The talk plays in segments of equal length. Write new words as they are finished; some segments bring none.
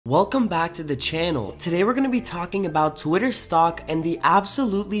Welcome back to the channel. Today we're going to be talking about Twitter stock and the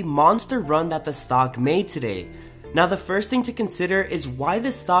absolutely monster run that the stock made today. Now the first thing to consider is why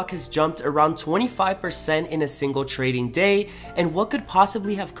the stock has jumped around 25% in a single trading day, and what could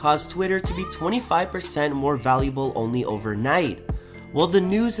possibly have caused Twitter to be 25% more valuable only overnight. Well, the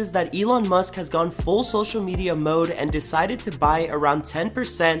news is that Elon Musk has gone full social media mode and decided to buy around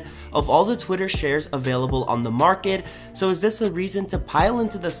 10% of all the Twitter shares available on the market. So is this a reason to pile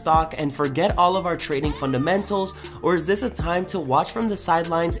into the stock and forget all of our trading fundamentals, or is this a time to watch from the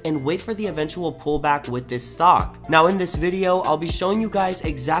sidelines and wait for the eventual pullback with this stock? Now in this video, I'll be showing you guys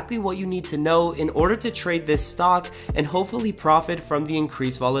exactly what you need to know in order to trade this stock and hopefully profit from the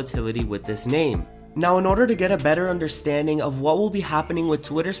increased volatility with this name. Now, in order to get a better understanding of what will be happening with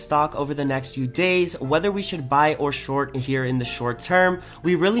Twitter stock over the next few days, whether we should buy or short here in the short term,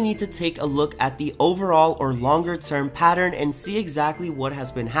 we really need to take a look at the overall or longer term pattern and see exactly what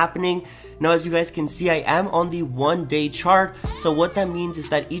has been happening. Now, as you guys can see, I am on the 1-day chart. So what that means is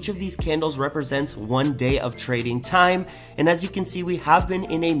that each of these candles represents 1 day of trading time. And as you can see, we have been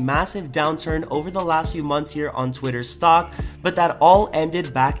in a massive downturn over the last few months here on Twitter stock, but that all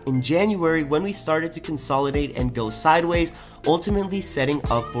ended back in January when we started to consolidate and go sideways, ultimately setting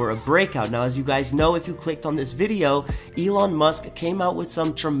up for a breakout. Now, as you guys know, if you clicked on this video, Elon Musk came out with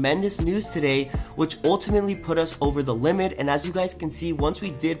some tremendous news today, which ultimately put us over the limit. And as you guys can see, once we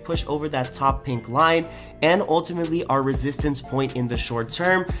did push over that top pink line and ultimately our resistance point in the short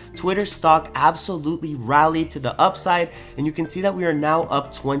term, Twitter stock absolutely rallied to the upside, and you can see that we are now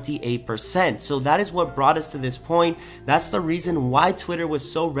up 28%. So that is what brought us to this point. That's the reason why Twitter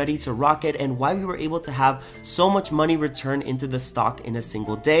was so ready to rocket and why we were able to have so much money return into the stock in a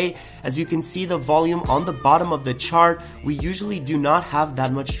single day. As you can see, the volume on the bottom of the chart, we usually do not have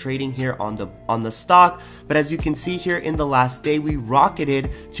that much trading here on the stock, but as you can see here in the last day, we rocketed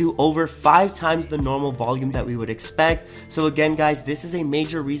to over 5 times the normal volume that we would expect. So again, guys, this is a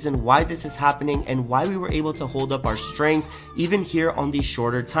major reason why this is happening and why we were able to hold up our strength even here on the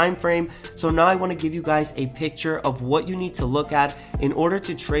shorter time frame. So now I want to give you guys a picture of what you need to look at in order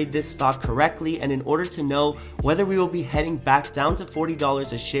to trade this stock correctly and in order to know whether we will be heading back down to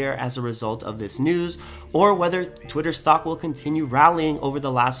 $40 a share as a result of this news, or whether Twitter stock will continue rallying over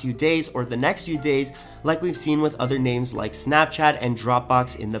the last few days or the next few days like we've seen with other names like Snapchat and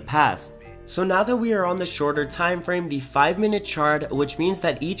Dropbox in the past. So now that we are on the shorter time frame, the 5-minute chart, which means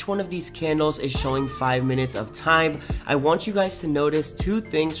that each one of these candles is showing 5 minutes of time, I want you guys to notice 2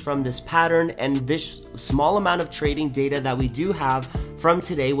 things from this pattern and this small amount of trading data that we do have from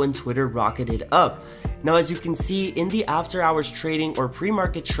today when Twitter rocketed up. Now, as you can see in the after hours trading or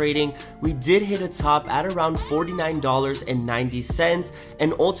pre-market trading, we did hit a top at around $49.90,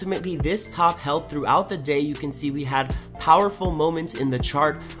 and ultimately this top held throughout the day. You can see we had powerful moments in the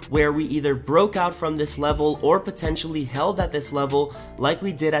chart where we either broke out from this level or potentially held at this level like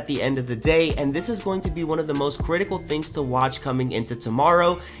we did at the end of the day. And this is going to be one of the most critical things to watch coming into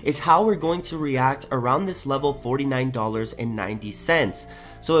tomorrow, is how we're going to react around this level $49.90.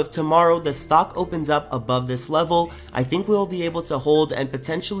 So if tomorrow the stock opens up above this level, I think we'll be able to hold and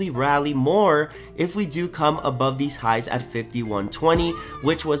potentially rally more if we do come above these highs at 51.20,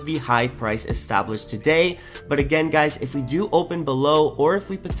 which was the high price established today. But again, guys, if we do open below or if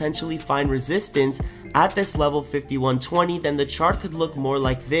we potentially find resistance at this level 51.20, then the chart could look more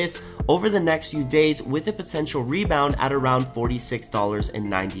like this over the next few days with a potential rebound at around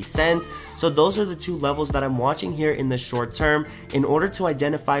 $46.90. So those are the 2 levels that I'm watching here in the short term in order to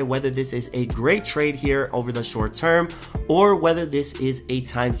identify whether this is a great trade here over the short term or whether this is a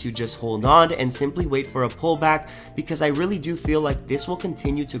time to just hold on and simply wait for a pullback, because I really do feel like this will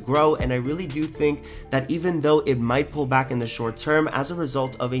continue to grow, and I really do think that even though it might pull back in the short term as a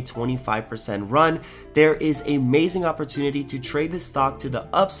result of a 25% run, there is an amazing opportunity to trade this stock to the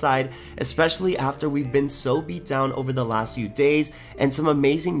upside, especially after we've been so beat down over the last few days and some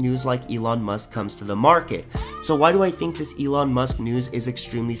amazing news like Elon Musk comes to the market. So why do I think this Elon Musk news is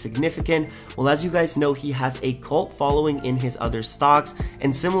extremely significant? Well, as you guys know, he has a cult following in his other stocks,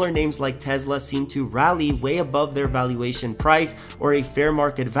 and similar names like Tesla seem to rally way above their valuation price or a fair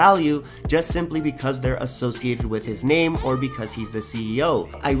market value just simply because they're associated with his name or because he's the CEO.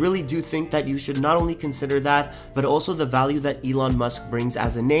 I really do think that you should not only consider that, but also the value that Elon Musk brings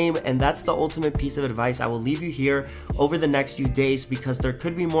as a name, and that's the ultimate piece of advice I will leave you here over the next few days, because there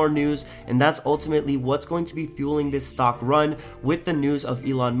could be more news, and that's ultimately what's going to be fueling this stock run with the news of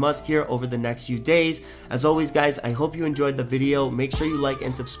Elon Musk here over the next few days. As always, guys, I hope you enjoyed the video. Make sure you like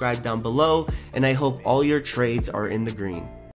and subscribe down below, and I hope all your trades are in the green.